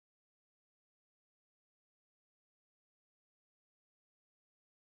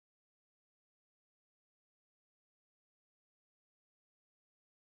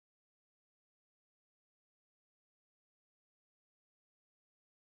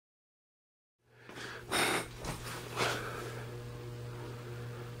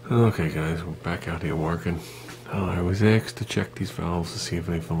Okay guys, we're back out here working. I was asked to check these valves to see if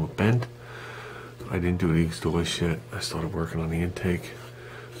any of them were bent. I didn't do the exhaust yet. I started working on the intake.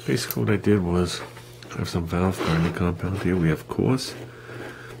 Basically what I did was, I have some valve grinding compound here. We have coarse,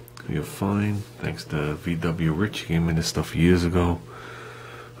 we have fine, thanks to VW Rich. He gave me this stuff years ago.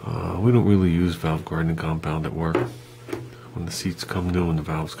 We don't really use valve grinding compound at work. When the seats come new and the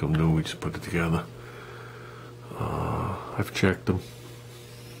valves come new, we just put it together. I've checked them.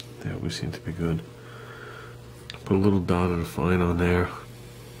 They always seem to be good. Put a little dot of the fine on there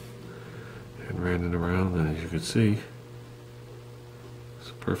and ran it around, and as you can see,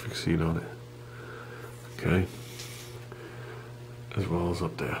 it's a perfect seat on it. Okay, as well as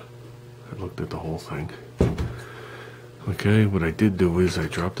up there. I looked at the whole thing. Okay, what I did do is I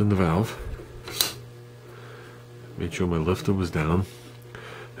dropped in the valve, made sure my lifter was down,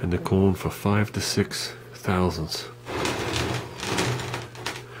 and they're calling for 5 to 6 thousandths.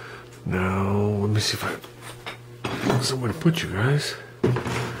 Now, let me see if I have somewhere to put you guys.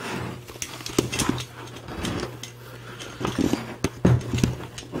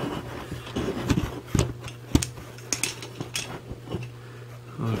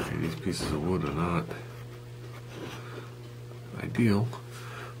 Okay, these pieces of wood are not ideal.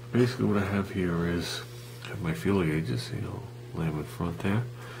 Basically what I have here is, I have my feeler gauges, lay them in front there.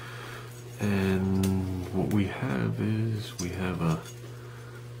 And what we have is, we have a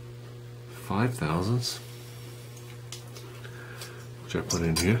 5 thousandths, which I put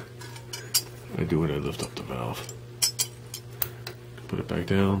in here. I do it, I lift up the valve. Put it back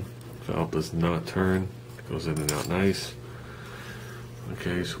down. Valve does not turn. It goes in and out nice.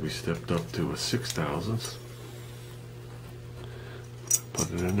 Okay, so we stepped up to a 6 thousandths.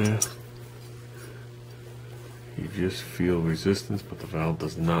 Put it in there. You just feel resistance, but the valve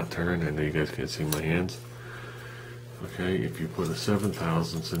does not turn. I know you guys can't see my hands. Okay, if you put a 7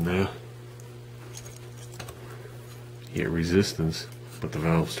 thousandths in there, you get resistance, but the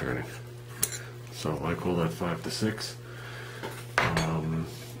valve's turning. So I call that 5 to 6.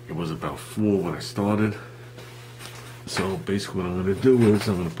 It was about 4 when I started. So basically what I'm going to do is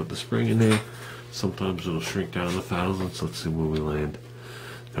I'm going to put the spring in there. Sometimes it'll shrink down to thousandths. Let's see where we land.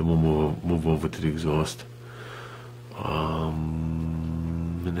 Then we'll move over to the exhaust.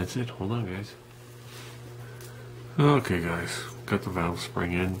 And that's it. Hold on, guys. Okay, guys. Got the valve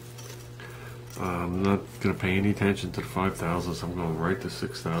spring in. I'm not going to pay any attention to the 5 thousandths. I'm going right to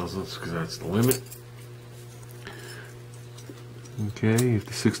 6 thousandths because that's the limit. Okay, if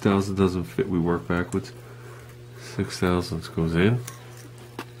the 6 thousandths doesn't fit, we work backwards. 6 thousandths goes in.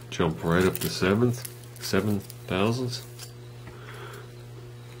 Jump right up to 7 thousandths.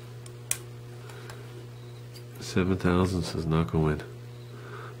 7 thousandths does not go in.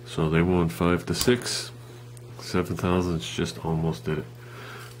 So they want 5 to 6. 7 thousandths just almost did it.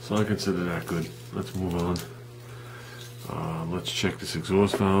 So I consider that good. Let's move on. Let's check this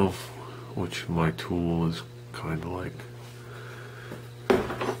exhaust valve, which my tool is kind of like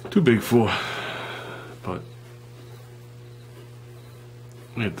too big for, but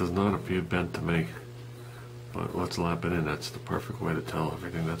it does not appear bent to me. But let's lap it in. That's the perfect way to tell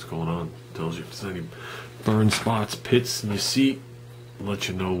everything that's going on. It tells you if there's any burn spots, pits in your seat, let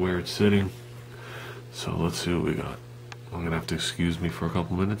you know where it's sitting. So let's see what we got. I'm going to have to excuse me for a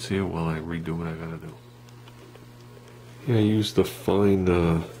couple minutes here while I redo what I got to do. Yeah, I used the fine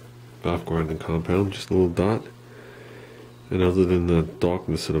valve grinding compound, just a little dot. And other than the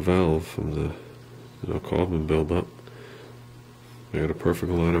darkness of the valve from the carbon buildup, I got a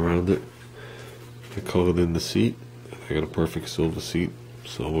perfect line around it. I colored in the seat. I got a perfect silver seat,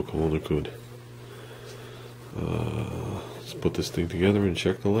 so we're calling it good. Let's put this thing together and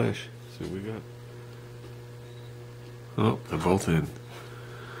check the lash. See what we got. Oh, they're both in.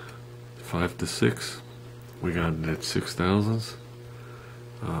 5 to 6, we got it at 6 thousandths.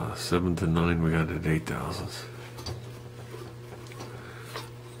 7 to 9, we got it at 8 thousandths.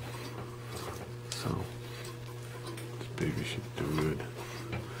 So, this baby should do good.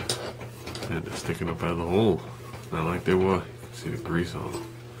 And they're sticking up out of the hole. Not like they were. You can see the grease on them.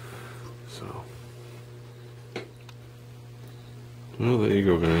 So, well, there you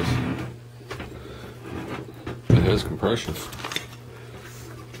go, guys. It has compression.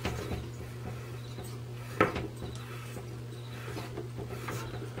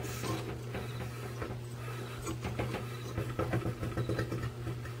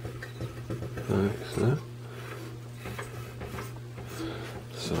 Nice, huh?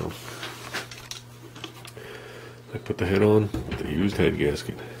 So, I put the head on with the used head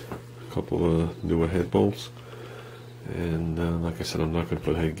gasket. A couple of newer head bolts. And like I said, I'm not going to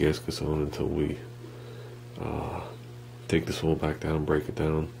put head gaskets on until we take this whole back down, break it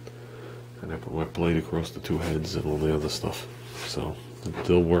down. And I put my blade across the two heads and all the other stuff. So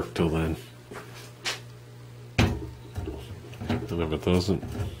they'll work till then. And if it doesn't,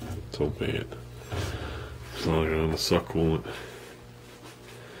 so be it. It's not gonna suck coolant.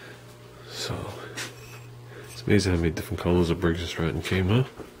 So it's amazing how many different colors of Briggs Stratton came, huh?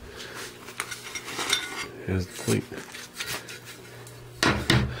 Here's the plate.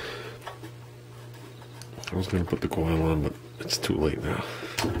 I was gonna put the coil on, but it's too late now.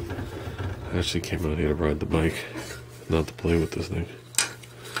 I actually came out here to ride the bike, not to play with this thing.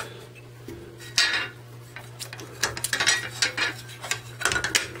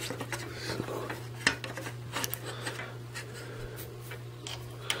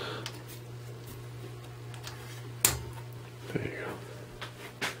 There you go.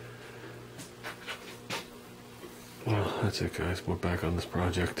 Well, that's it, guys. We're back on this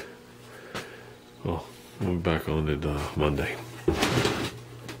project. Well, we'll be back on it Monday.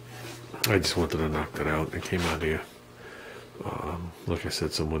 I just wanted to knock that out. It came out here. Like I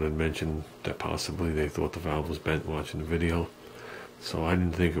said, someone had mentioned that possibly they thought the valve was bent watching the video. So I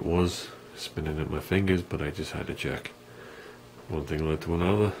didn't think it was, spinning at my fingers, but I just had to check. One thing led to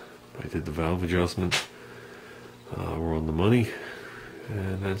another. I did the valve adjustment. We're on the money,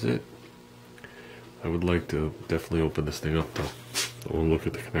 and that's it. I would like to definitely open this thing up though, or look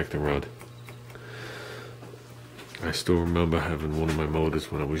at the connecting rod. I still remember having one of my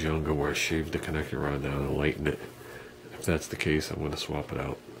motors when I was younger where I shaved the connecting rod down and lightened it. If that's the case, I'm going to swap it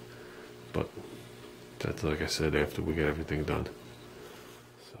out. But that's, like I said, after we get everything done.